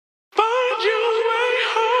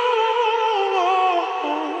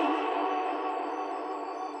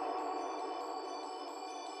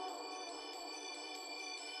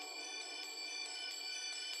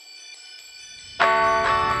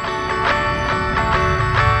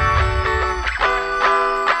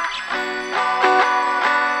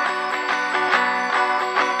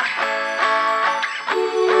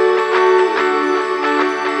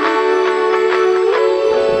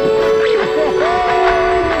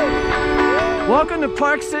Welcome to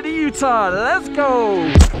Park City, Utah. Let's go.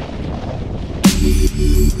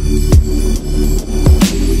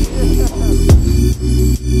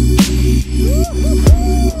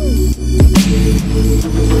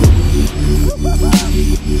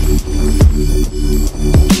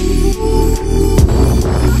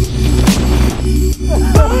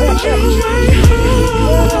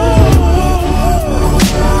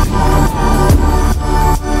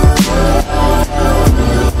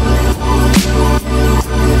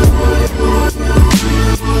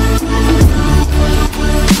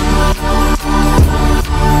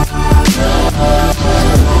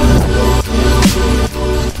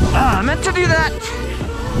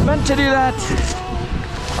 Meant to do that.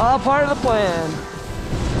 All part of the plan.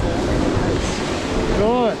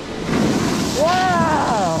 Good.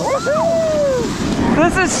 Wow! Woohoo!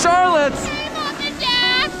 This is Charlotte's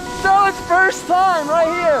first time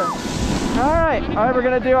right here. All right, we're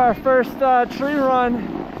gonna do our first tree run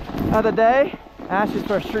of the day. Ashley's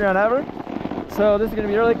first tree run ever. So this is gonna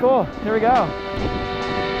be really cool. Here we go.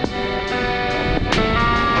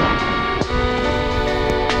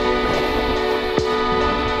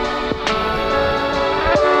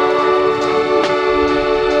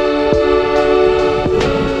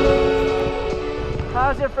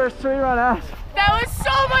 How's your first tree run, Ash? That was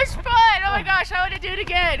so much fun! Oh my gosh, I want to do it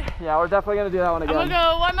again. Yeah, we're definitely gonna do that one again. I'm gonna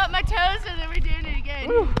go warm up my toes and then we're doing it again.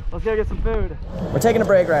 Woo. Let's go get some food. We're taking a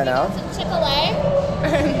break right now. Some Chick-fil-A.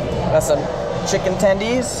 Got some chicken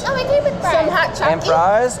tendies. Oh, I agree with fries. Some hot chucky. And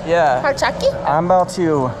fries, yeah. Hot chucky. I'm about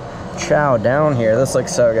to chow down here. This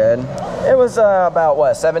looks so good. It was about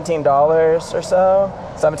what, $17 or so?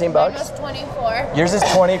 17 bucks? Mine was 24. Yours is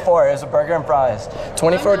 24. It was a burger and fries.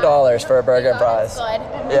 $24 for a burger and fries. It's good.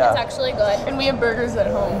 Yeah. It's actually good. And we have burgers at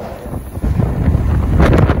home.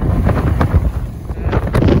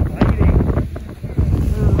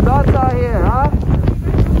 Nuts out here, huh?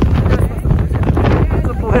 It's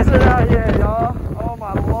a blizzard out here, y'all. Oh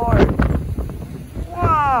my lord.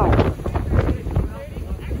 Wow.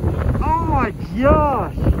 Oh my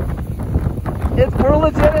gosh. We're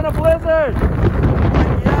legit in a blizzard.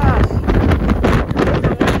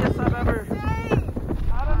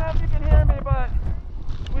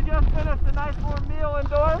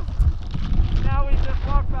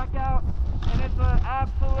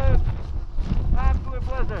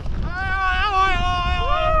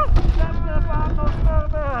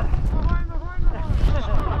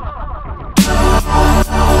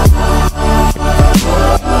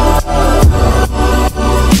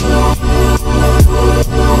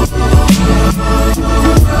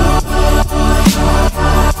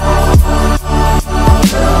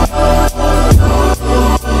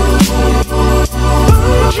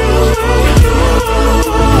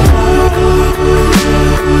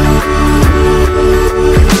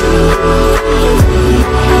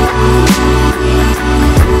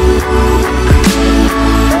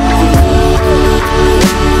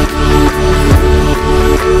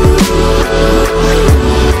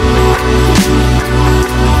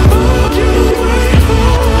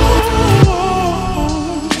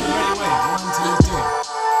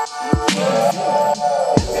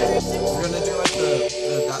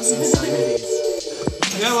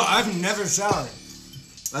 Yeah, well, I've never showered.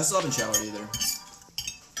 I still haven't showered either.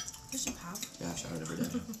 Yes, you have. Yeah, I've showered every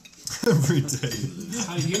day. Every day.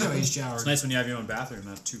 How do you know he's showered? It's nice when you have your own bathroom,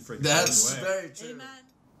 not too freaking That's away. very true. Amen.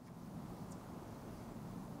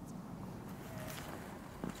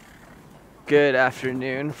 Good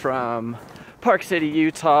afternoon from Park City,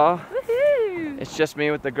 Utah. Woohoo! It's just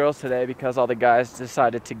me with the girls today because all the guys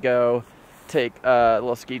decided to go take a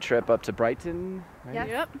little ski trip up to Brighton. Right?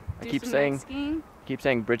 Yep. I keep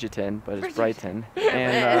saying Bridgeton, but it's Brighton.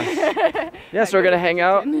 And yeah, so we're gonna hang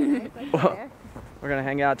out. We're gonna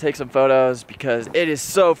hang out, take some photos because it is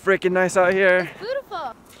so freaking nice out here. Beautiful.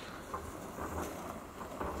 All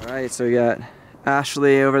right, so we got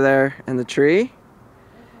Ashley over there in the tree,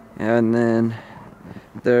 and then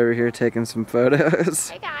they're over here taking some photos.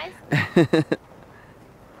 Hey guys.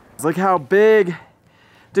 Look how big,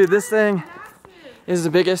 dude! This thing is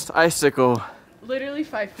the biggest icicle. literally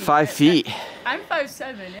 5 feet. 5 feet. I'm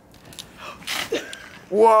 5'7".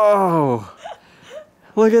 Whoa!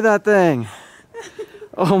 Look at that thing.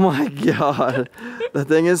 Oh my god. The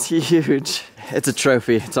thing is huge. It's a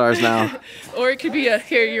trophy. It's ours now. Or it could be a,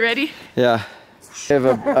 here, you ready? Yeah. We have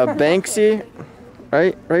a Banksy,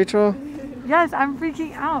 right, Rachel? Yes, I'm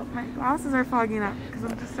freaking out. My glasses are fogging up because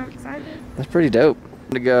I'm just so excited. That's pretty dope.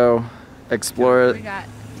 To go explore We got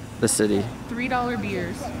the city. $3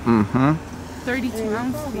 beers. Mm-hmm. 32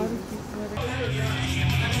 ounce.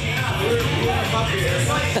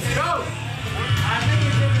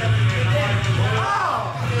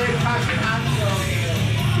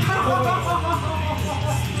 Oh!